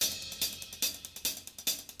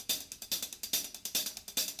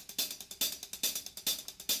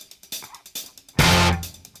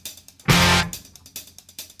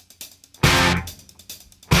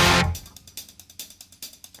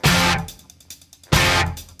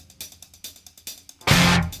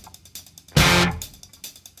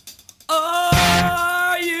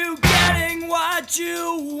what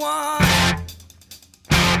you want?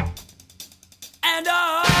 And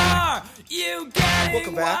are you getting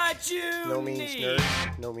Welcome back. what you No means need?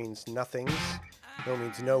 nerds, no means nothings, no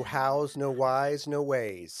means no hows, no whys, no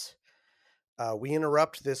ways. We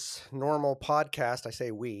interrupt this normal podcast. I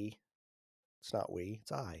say we. It's not we,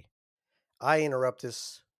 it's I. I interrupt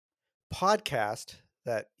this podcast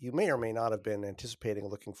that you may or may not have been anticipating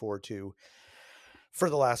and looking forward to for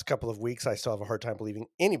the last couple of weeks. I still have a hard time believing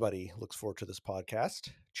anybody looks forward to this podcast.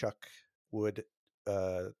 Chuck would,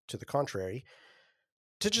 to the contrary,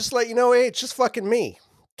 to just let you know, hey, it's just fucking me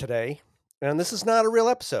today. And this is not a real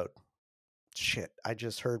episode. Shit, I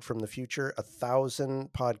just heard from the future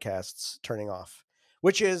 1,000 podcasts turning off,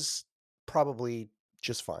 which is probably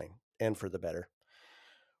just fine and for the better.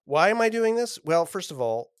 Why am I doing this? Well, first of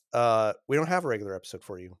all, we don't have a regular episode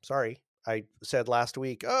for you. Sorry. I said last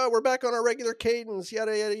week, oh, we're back on our regular cadence,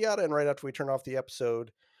 yada, yada, yada. And right after we turn off the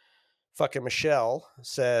episode, fucking Michele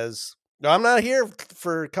says, no, I'm not here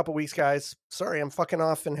for a couple weeks, guys. Sorry, I'm fucking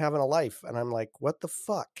off and having a life. And I'm like, what the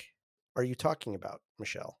fuck are you talking about,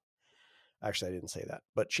 Michele? Actually, I didn't say that.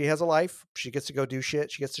 But she has a life. She gets to go do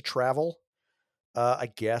shit. She gets to travel,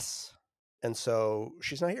 I guess. And so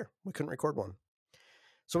she's not here. We couldn't record one.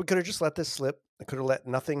 So we could have just let this slip. I could have let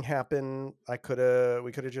nothing happen. We could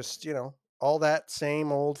have just, all that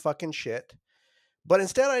same old fucking shit. But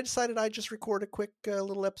instead, I decided I'd just record a quick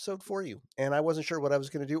little episode for you. And I wasn't sure what I was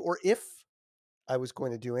going to do or if I was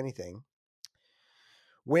going to do anything.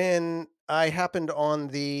 When I happened on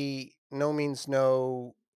the No Means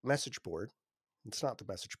No message board, it's not the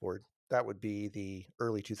message board. That would be the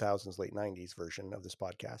early 2000s, late 90s version of this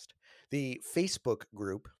podcast, the Facebook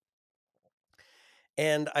group.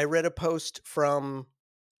 And I read a post from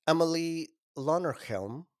Emelie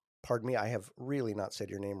You. Pardon me, I have really not said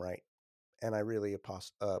your name right. And I really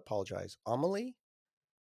apologize. Emelie?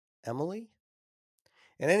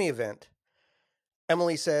 In any event,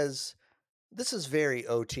 Emelie says, this is very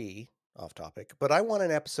OT, off topic, but I want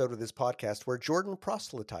an episode of this podcast where Jordon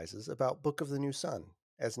proselytizes about Book of the New Sun,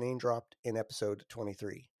 as name dropped in episode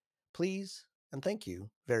 23. Please and thank you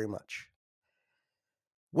very much.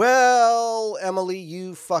 Well, Emelie,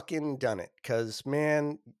 you fucking done it. Because,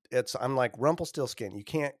 man, I'm like Rumpelstiltskin. You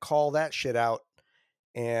can't call that shit out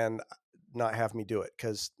and not have me do it.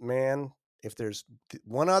 Because, man, if there's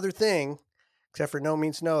one other thing, except for No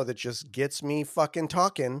Means No, that just gets me fucking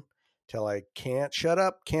talking till I can't shut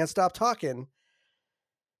up, can't stop talking,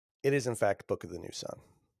 it is, in fact, Book of the New Sun.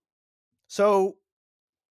 So,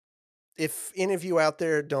 if any of you out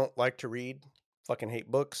there don't like to read, fucking hate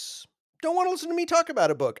books, don't want to listen to me talk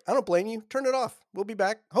about a book, I don't blame you. Turn it off. We'll be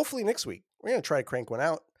back, hopefully next week. We're going to try to crank one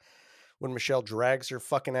out when Michele drags her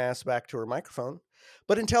fucking ass back to her microphone.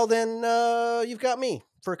 But until then, you've got me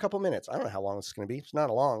for a couple minutes. I don't know how long this is going to be. It's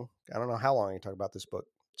not long. I don't know how long I can talk about this book.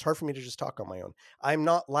 It's hard for me to just talk on my own. I'm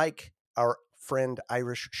not like our friend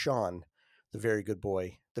Irish Sean, the very good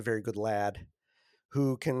boy, the very good lad,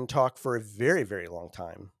 who can talk for a very, very long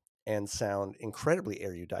time and sound incredibly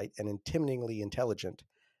erudite and intimidatingly intelligent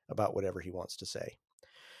about whatever he wants to say.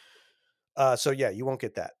 So yeah, you won't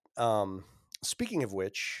get that. Speaking of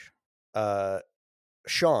which,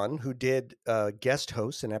 Sean, who did guest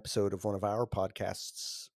host an episode of one of our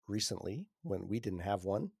podcasts recently when we didn't have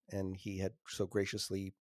one, and he had so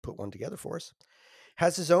graciously put one together for us,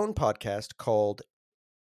 has his own podcast called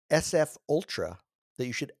SF Ultra that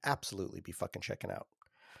you should absolutely be fucking checking out.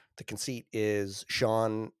 The conceit is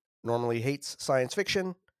Sean normally hates science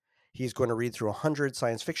fiction. He's going to read through 100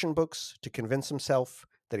 science fiction books to convince himself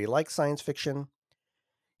that he likes science fiction.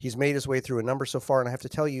 He's made his way through a number so far, and I have to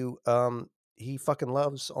tell you, he fucking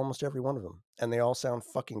loves almost every one of them. And they all sound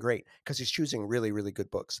fucking great because he's choosing really, really good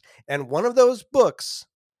books. And one of those books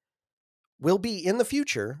will be in the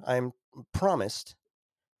future, I'm promised,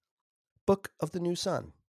 Book of the New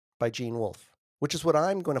Sun by Gene Wolfe, which is what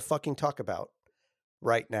I'm going to fucking talk about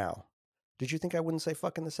right now. Did you think I wouldn't say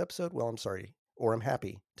fuck in this episode? Well, I'm sorry. Or I'm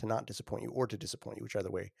happy to not disappoint you or to disappoint you, whichever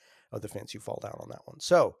way of the fence you fall down on that one.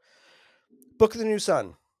 So, Book of the New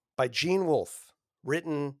Sun by Gene Wolfe,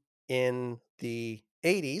 written in the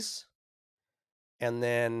 80s and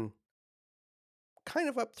then kind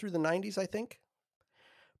of up through the 90s, I think.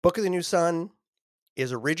 Book of the New Sun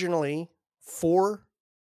is originally 4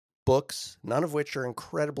 books, none of which are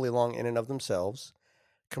incredibly long in and of themselves,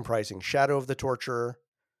 comprising Shadow of the Torturer,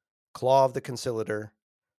 Claw of the Conciliator,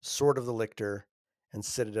 Sword of the Lictor, and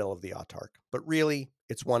Citadel of the Autarch. But really,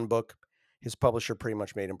 it's one book. His publisher pretty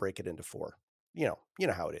much made him break it into 4. You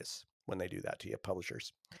know how it is when they do that to you,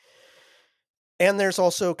 publishers. And there's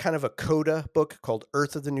also kind of a coda book called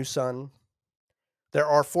Earth of the New Sun. There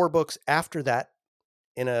are 4 books after that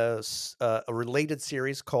in a related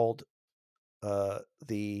series called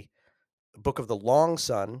the Book of the Long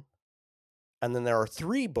Sun, and then there are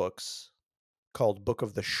 3 books called Book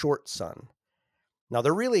of the Short Sun. Now,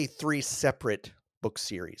 they're really 3 separate book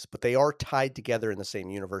series, but they are tied together in the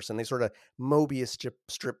same universe, and they sort of Mobius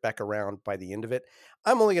strip back around by the end of it.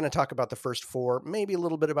 I'm only going to talk about the first 4, maybe a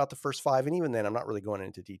little bit about the first 5, and even then, I'm not really going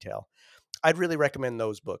into detail. I'd really recommend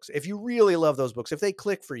those books. If you really love those books, if they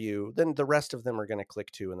click for you, then the rest of them are going to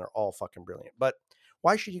click too, and they're all fucking brilliant. But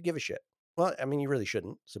why should you give a shit? Well, I mean, you really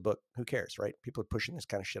shouldn't. It's a book. Who cares, right? People are pushing this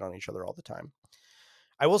kind of shit on each other all the time.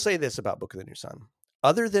 I will say this about Book of the New Sun.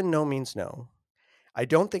 Other than No Means No, I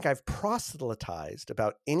don't think I've proselytized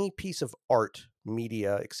about any piece of art,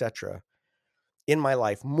 media, etc. in my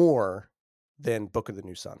life more than Book of the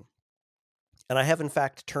New Sun. And I have, in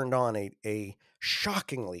fact, turned on a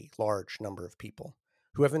shockingly large number of people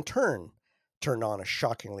who have, in turn, turned on a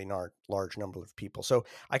shockingly large number of people. So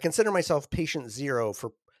I consider myself patient 0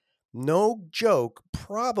 for, no joke,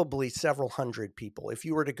 probably several hundred people if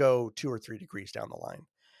you were to go 2 or 3 degrees down the line.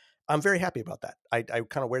 I'm very happy about that. I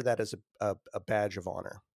kind of wear that as a badge of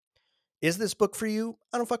honor. Is this book for you?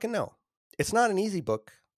 I don't fucking know. It's not an easy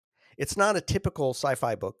book. It's not a typical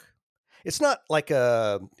sci-fi book. It's not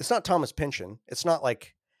Thomas Pynchon. It's not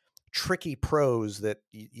like tricky prose that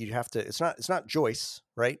you have to, it's not Joyce,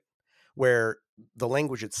 right? Where the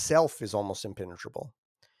language itself is almost impenetrable,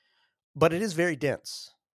 but it is very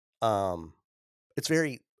dense. It's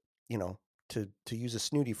very, to use a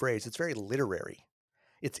snooty phrase, it's very literary.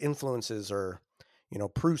 Its influences are,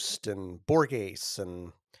 Proust and Borges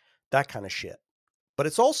and that kind of shit. But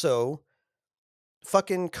it's also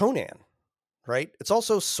fucking Conan, right? It's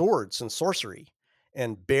also swords and sorcery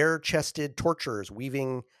and bare-chested torturers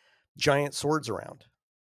weaving giant swords around.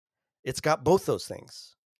 It's got both those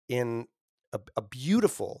things in a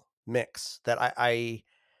beautiful mix that I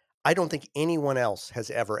don't think anyone else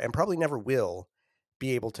has ever, and probably never will,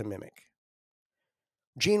 be able to mimic.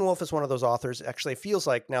 Gene Wolfe is one of those authors. Actually, it feels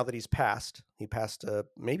like now that he passed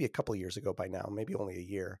maybe a couple years ago by now, maybe only a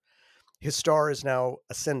year. His star is now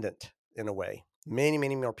ascendant in a way. Many,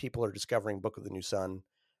 many more people are discovering Book of the New Sun,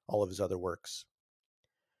 all of his other works.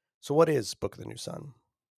 So what is Book of the New Sun?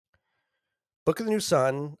 Book of the New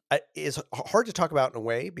Sun is hard to talk about in a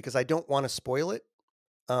way because I don't want to spoil it,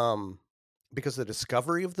 because the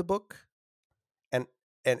discovery of the book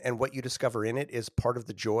and what you discover in it is part of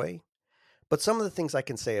the joy. But some of the things I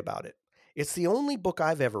can say about it. It's the only book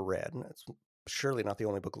I've ever read, and it's surely not the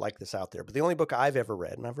only book like this out there, but the only book I've ever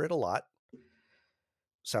read, and I've read a lot.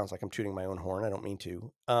 Sounds like I'm tooting my own horn. I don't mean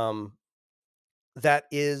to. That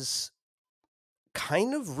is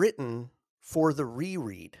kind of written for the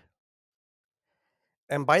reread.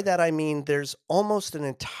 And by that, I mean there's almost an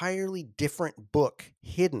entirely different book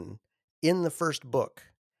hidden in the first book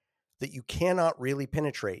that you cannot really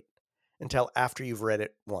penetrate until after you've read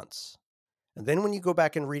it once. And then when you go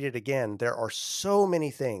back and read it again, there are so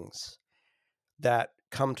many things that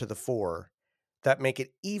come to the fore that make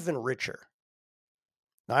it even richer.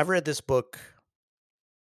 Now, I've read this book,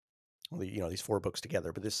 these 4 books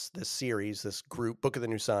together, but this series, this group, Book of the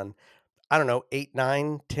New Sun, I don't know, 8,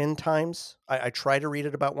 9, 10 times. I try to read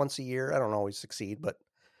it about once a year. I don't always succeed, but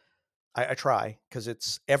I try because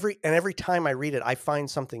it's every time I read it, I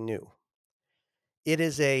find something new. It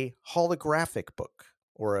is a holographic book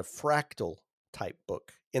or a fractal type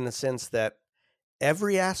book in the sense that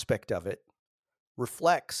every aspect of it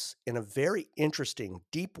reflects in a very interesting,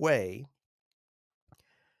 deep way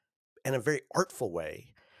and a very artful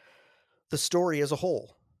way the story as a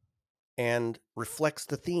whole, and reflects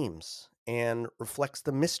the themes and reflects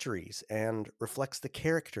the mysteries and reflects the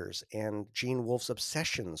characters and Gene Wolfe's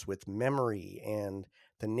obsessions with memory and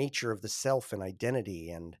the nature of the self and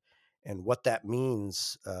identity and what that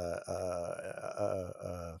means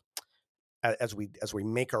as we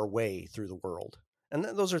make our way through the world. And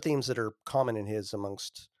those are themes that are common in his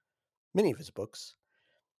amongst many of his books.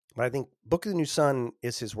 But I think Book of the New Sun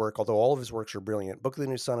is his work, although all of his works are brilliant. Book of the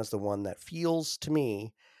New Sun is the one that feels to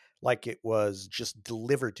me like it was just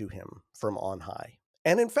delivered to him from on high.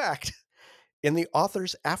 And in fact, in the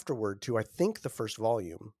author's afterword to, I think, the first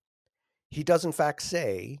volume, he does in fact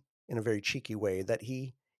say, in a very cheeky way, that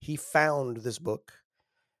he found this book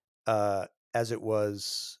as it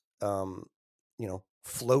was,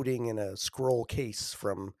 floating in a scroll case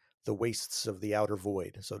from the wastes of the outer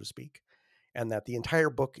void, so to speak. And that the entire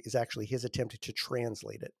book is actually his attempt to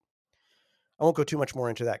translate it. I won't go too much more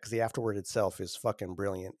into that because the afterword itself is fucking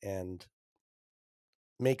brilliant and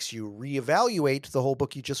makes you reevaluate the whole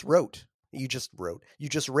book you just read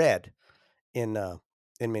in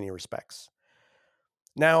many respects.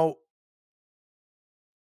 Now,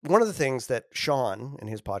 one of the things that Sean in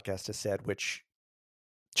his podcast has said, which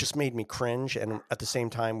just made me cringe and at the same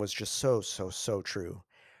time was just so true.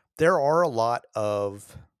 There are a lot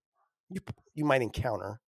of, you might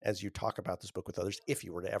encounter as you talk about this book with others, if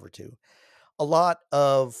you were to ever to, a lot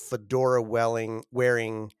of fedora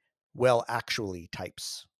wearing, well, actually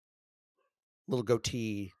types, little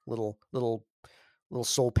goatee, little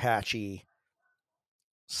soul patchy,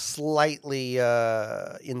 slightly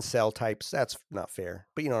incel types. That's not fair,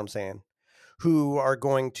 but you know what I'm saying. Who are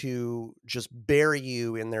going to just bury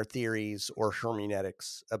you in their theories or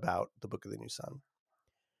hermeneutics about the Book of the New Sun.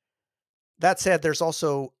 That said, there's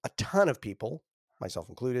also a ton of people, myself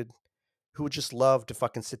included, who would just love to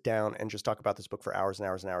fucking sit down and just talk about this book for hours and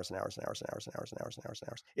hours and hours and hours and hours and hours and hours and hours and hours and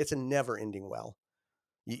hours. It's a never-ending well.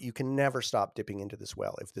 You can never stop dipping into this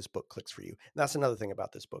well if this book clicks for you. And that's another thing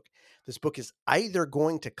about this book. This book is either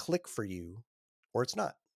going to click for you or it's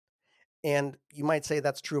not. And you might say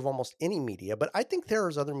that's true of almost any media, but I think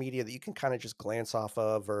there's other media that you can kind of just glance off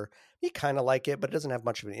of, or you kind of like it, but it doesn't have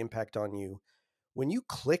much of an impact on you. When you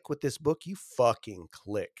click with this book, you fucking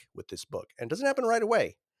click with this book. And it doesn't happen right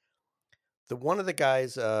away. One of the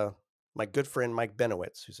guys, my good friend Mike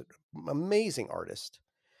Benowitz, who's an amazing artist,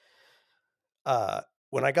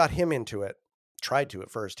 when I got him into it, tried to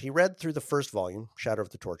at first, he read through the first volume, Shadow of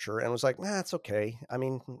the Torturer, and was like, nah, it's okay. I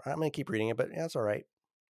mean, I'm going to keep reading it, but yeah, it's all right.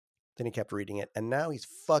 Then he kept reading it, and now he's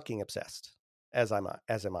fucking obsessed, as am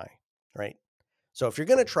I, right? So if you're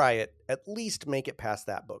going to try it, at least make it past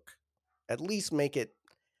that book. At least make it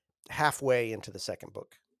halfway into the second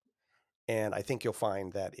book. And I think you'll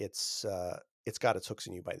find that it's got its hooks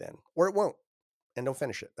in you by then. Or it won't. And don't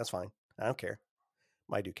finish it. That's fine. I don't care.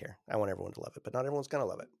 I do care. I want everyone to love it, but not everyone's going to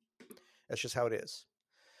love it. That's just how it is.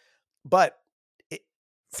 But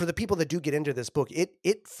for the people that do get into this book,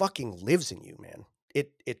 it fucking lives in you, man.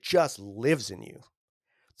 It just lives in you.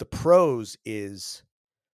 The prose is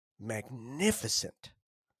magnificent.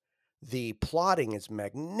 The plotting is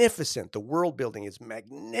magnificent. The world building is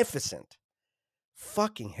magnificent.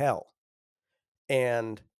 Fucking hell.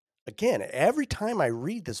 And again, every time I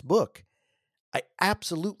read this book, I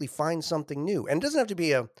absolutely find something new. And it doesn't have to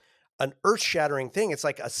be an earth-shattering thing. It's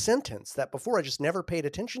like a sentence that before I just never paid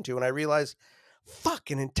attention to. And I realized, fuck,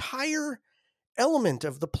 an entire element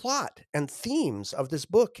of the plot and themes of this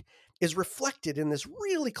book is reflected in this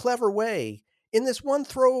really clever way in this one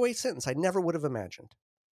throwaway sentence I never would have imagined.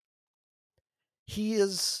 He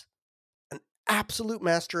is an absolute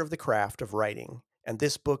master of the craft of writing, and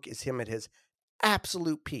this book is him at his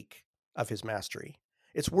absolute peak of his mastery.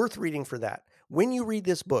 It's worth reading for that. When you read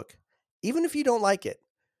this book, even if you don't like it,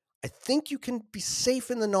 I think you can be safe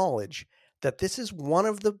in the knowledge that this is one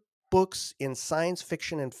of the books in science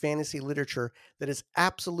fiction and fantasy literature that is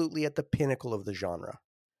absolutely at the pinnacle of the genre.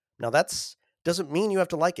 Now, that's doesn't mean you have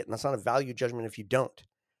to like it, and that's not a value judgment if you don't.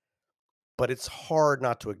 But it's hard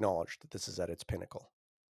not to acknowledge that this is at its pinnacle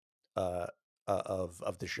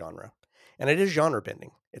of this genre. And it is genre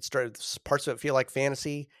bending. It started, parts of it feel like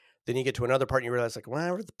fantasy. Then you get to another part and you realize, like,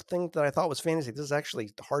 whatever the thing that I thought was fantasy, this is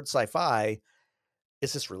actually hard sci-fi.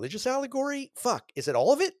 Is this religious allegory? Fuck. Is it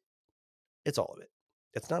all of it? It's all of it.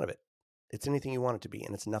 It's none of it. It's anything you want it to be,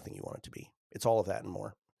 and it's nothing you want it to be. It's all of that and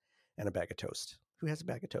more. And a bag of toast. Who has a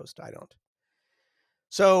bag of toast? I don't.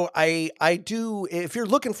 So I do, if you're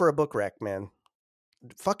looking for a book rec, man,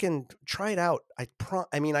 fucking try it out.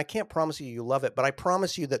 I mean, I can't promise you love it, but I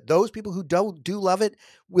promise you that those people who do love it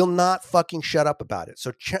will not fucking shut up about it.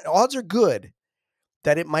 So odds are good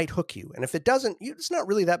that it might hook you. And if it doesn't, it's not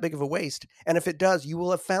really that big of a waste. And if it does, you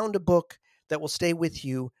will have found a book that will stay with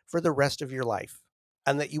you for the rest of your life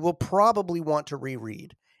and that you will probably want to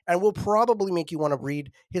reread and will probably make you want to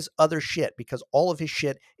read his other shit because all of his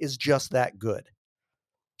shit is just that good.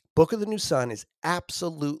 Book of the New Sun is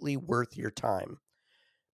absolutely worth your time.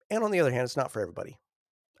 And on the other hand, it's not for everybody.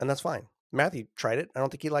 And that's fine. Matthew tried it. I don't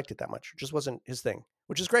think he liked it that much. It just wasn't his thing,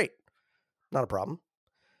 which is great. Not a problem.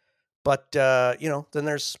 But, then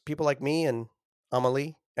there's people like me and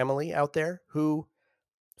Emelie out there who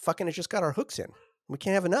fucking has just got our hooks in. We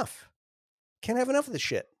can't have enough. Can't have enough of this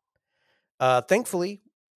shit. Thankfully,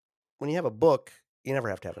 when you have a book, you never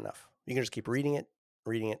have to have enough. You can just keep reading it.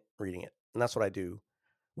 And that's what I do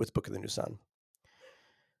with Book of the New Sun.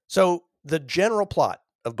 So the general plot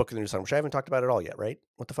of Book of the New Sun, which I haven't talked about at all yet, right?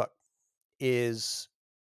 What the fuck? Is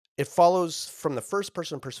it follows from the first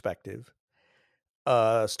person perspective,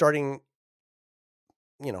 starting,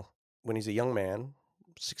 when he's a young man,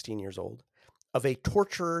 16 years old, of a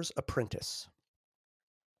torturer's apprentice.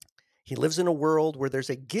 He lives in a world where there's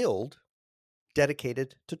a guild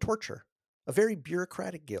dedicated to torture, a very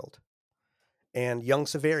bureaucratic guild. And young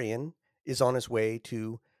Severian is on his way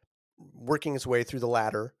to working his way through the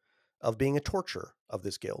ladder of being a torturer of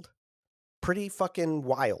this guild. Pretty fucking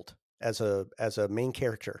wild as a main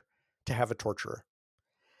character to have a torturer.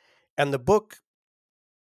 And the book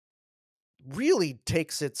really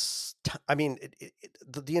takes the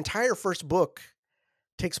entire first book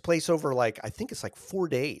takes place over I think it's 4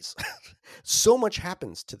 days. So much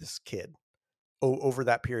happens to this kid over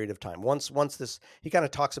that period of time. Once this, he kind of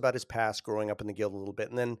talks about his past growing up in the guild a little bit.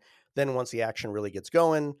 And then once the action really gets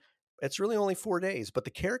going, it's really only 4 days, but the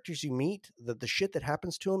characters you meet, the shit that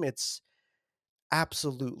happens to him, it's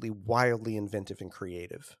absolutely wildly inventive and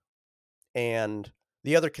creative. And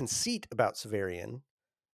the other conceit about Severian,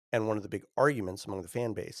 and one of the big arguments among the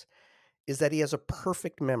fan base, is that he has a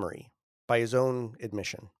perfect memory by his own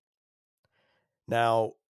admission.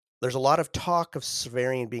 Now, there's a lot of talk of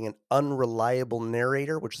Severian being an unreliable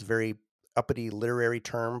narrator, which is a very uppity literary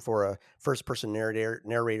term for a first-person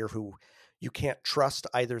narrator who you can't trust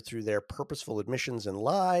either through their purposeful admissions and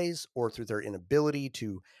lies or through their inability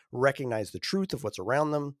to recognize the truth of what's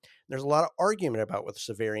around them. There's a lot of argument about whether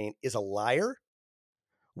Severian is a liar,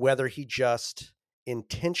 whether he just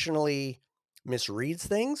intentionally misreads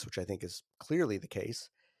things, which I think is clearly the case.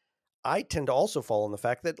 I tend to also fall on the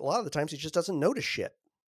fact that a lot of the times he just doesn't notice shit.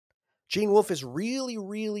 Gene Wolfe is really,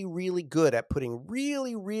 really, really good at putting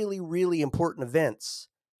really, really, really important events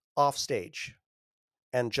off stage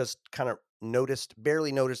and just kind of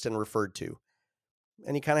barely noticed and referred to.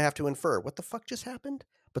 And you kind of have to infer, what the fuck just happened?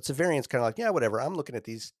 But Severian's kind of like, yeah, whatever. I'm looking at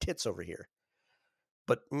these tits over here.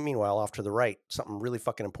 But meanwhile, off to the right, something really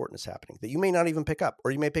fucking important is happening that you may not even pick up, or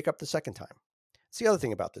you may pick up the second time. It's the other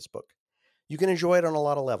thing about this book. You can enjoy it on a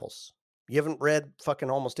lot of levels. You haven't read fucking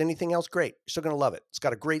almost anything else, great. You're still going to love it. It's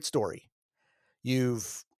got a great story.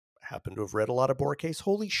 You've happened to have read a lot of Borges.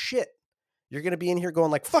 Holy shit. You're going to be in here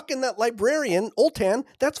going fucking that librarian, Oltan,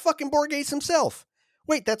 that's fucking Borges himself.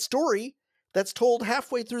 Wait, that story that's told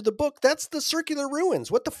halfway through the book, that's the circular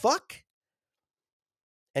ruins. What the fuck?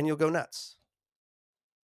 And you'll go nuts.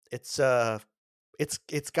 It's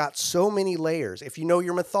got so many layers. If you know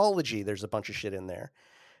your mythology, there's a bunch of shit in there.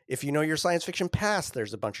 If you know your science fiction past,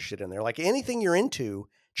 there's a bunch of shit in there. Anything you're into,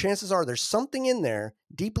 chances are there's something in there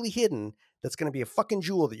deeply hidden that's going to be a fucking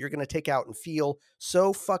jewel that you're going to take out and feel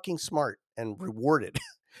so fucking smart and rewarded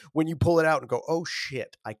when you pull it out and go, oh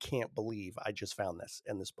shit, I can't believe I just found this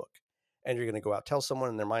in this book. And you're going to go out, tell someone,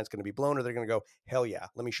 and their mind's going to be blown, or they're going to go, hell yeah,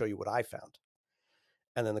 let me show you what I found.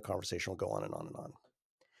 And then the conversation will go on and on and on.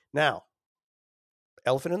 Now,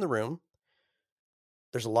 elephant in the room.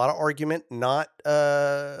 There's a lot of argument, not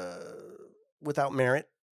without merit,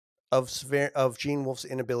 of Gene Wolfe's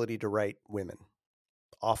inability to write women.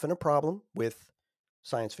 Often a problem with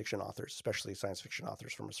science fiction authors, especially science fiction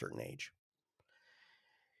authors from a certain age.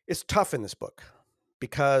 It's tough in this book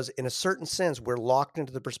because in a certain sense, we're locked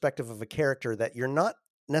into the perspective of a character that you're not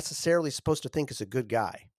necessarily supposed to think is a good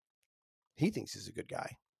guy. He thinks he's a good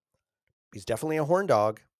guy. He's definitely a horn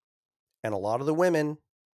dog. And a lot of the women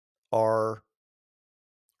are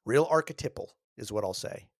real archetypal, is what I'll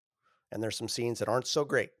say. And there's some scenes that aren't so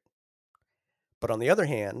great. But on the other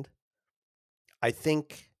hand, I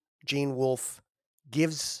think Gene Wolfe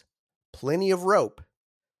gives plenty of rope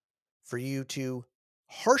for you to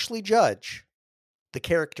harshly judge the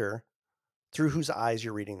character through whose eyes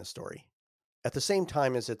you're reading the story. At the same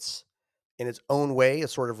time as it's, in its own way, a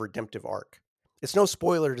sort of redemptive arc. It's no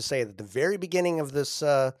spoiler to say that the very beginning of this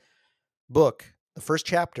book, the first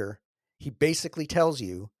chapter, he basically tells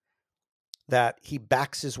you that he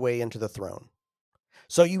backs his way into the throne.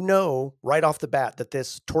 So you know right off the bat that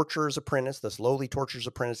this torturer's apprentice, this lowly torturer's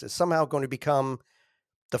apprentice, is somehow going to become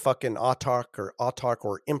the fucking autarch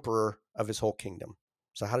or emperor of his whole kingdom.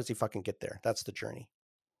 So how does he fucking get there? That's the journey.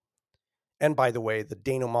 And by the way, the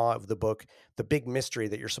denouement of the book, the big mystery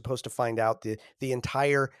that you're supposed to find out, the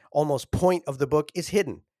entire almost point of the book is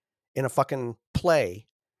hidden in a fucking play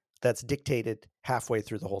that's dictated halfway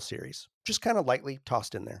through the whole series. Just kind of lightly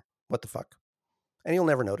tossed in there. What the fuck? And you'll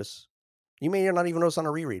never notice. You may not even notice on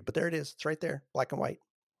a reread, but there it is. It's right there, black and white.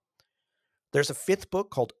 There's a fifth book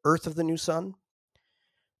called Earth of the New Sun.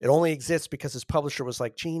 It only exists because his publisher was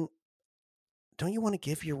like, Gene, don't you want to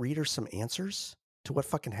give your readers some answers to what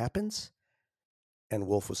fucking happens? And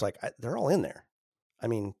Wolfe was like, they're all in there. I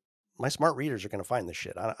mean, my smart readers are going to find this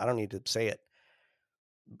shit. I don't need to say it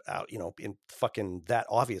out, in fucking that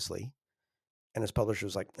obviously. And his publisher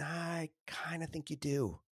was like, I kind of think you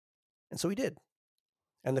do. And so he did.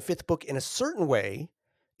 And the fifth book, in a certain way,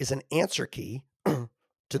 is an answer key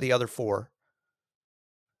to the other four.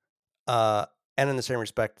 And in the same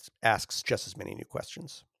respect, asks just as many new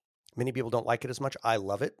questions. Many people don't like it as much. I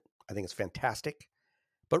love it. I think it's fantastic.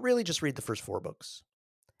 But really just read the first four books.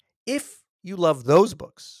 If you love those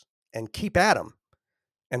books and keep at them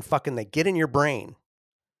and fucking they get in your brain,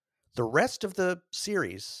 the rest of the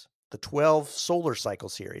series, the 12 solar cycle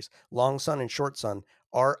series, Long Sun and Short Sun,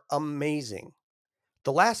 are amazing.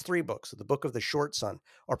 The last 3 books of the Book of the Short Sun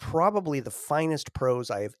are probably the finest prose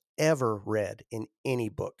I have ever read in any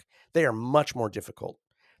book. They are much more difficult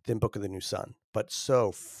than Book of the New Sun, but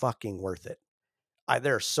so fucking worth it.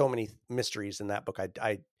 There are so many mysteries in that book.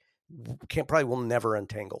 I probably will never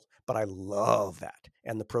untangle, but I love that.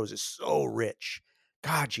 And the prose is so rich.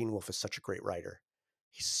 God, Gene Wolfe is such a great writer.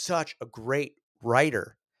 He's such a great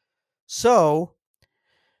writer. So,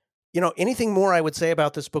 anything more I would say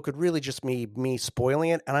about this book would really just be me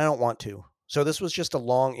spoiling it, and I don't want to. So this was just a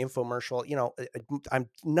long infomercial. I'm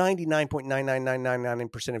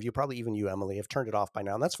 99.99999% of you, probably even you, Emelie, have turned it off by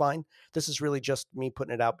now, and that's fine. This is really just me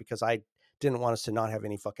putting it out because I didn't want us to not have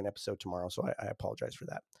any fucking episode tomorrow, so I apologize for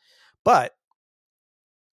that. But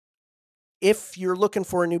if you're looking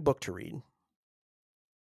for a new book to read,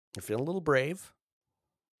 you're feeling a little brave,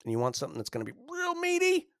 and you want something that's going to be real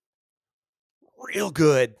meaty, real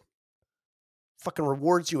good, fucking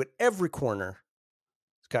rewards you at every corner.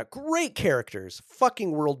 It's got great characters,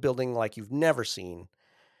 fucking world building like you've never seen,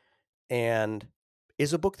 and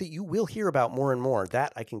is a book that you will hear about more and more.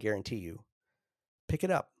 That I can guarantee you. Pick it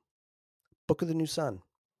up. Book of the New Sun.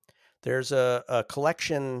 There's a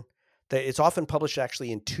collection that it's often published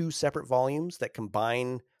actually in 2 separate volumes that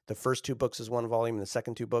combine the first 2 books as one volume and the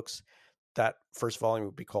second 2 books. That first volume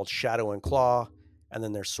would be called Shadow and Claw, and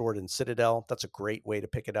then there's Sword and Citadel. That's a great way to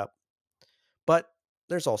pick it up. But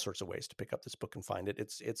there's all sorts of ways to pick up this book and find it.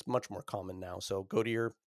 It's much more common now. So go to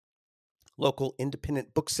your local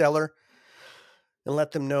independent bookseller and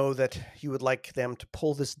let them know that you would like them to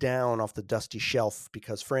pull this down off the dusty shelf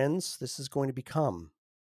because, friends, this is going to become,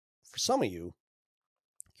 for some of you,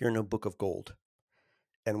 your new book of gold.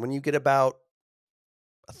 And when you get about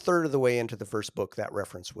a third of the way into the first book, that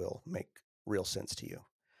reference will make real sense to you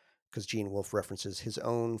because Gene Wolfe references his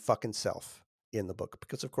own fucking self in the book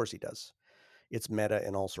because, of course, he does. It's meta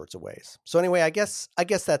in all sorts of ways. So anyway, I guess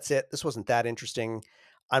that's it. This wasn't that interesting.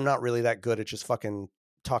 I'm not really that good at just fucking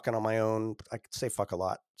talking on my own. I could say fuck a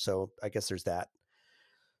lot. So I guess there's that.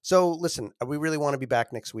 So listen, we really want to be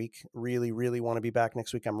back next week. Really, really want to be back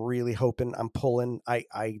next week. I'm really hoping. I'm pulling.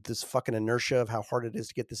 This fucking inertia of how hard it is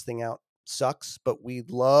to get this thing out sucks, but we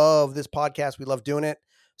love this podcast. We love doing it.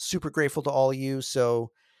 Super grateful to all of you.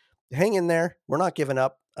 So hang in there. We're not giving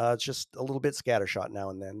up. It's just a little bit scattershot now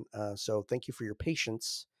and then. So thank you for your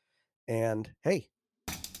patience. And hey,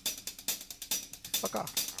 fuck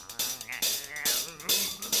off.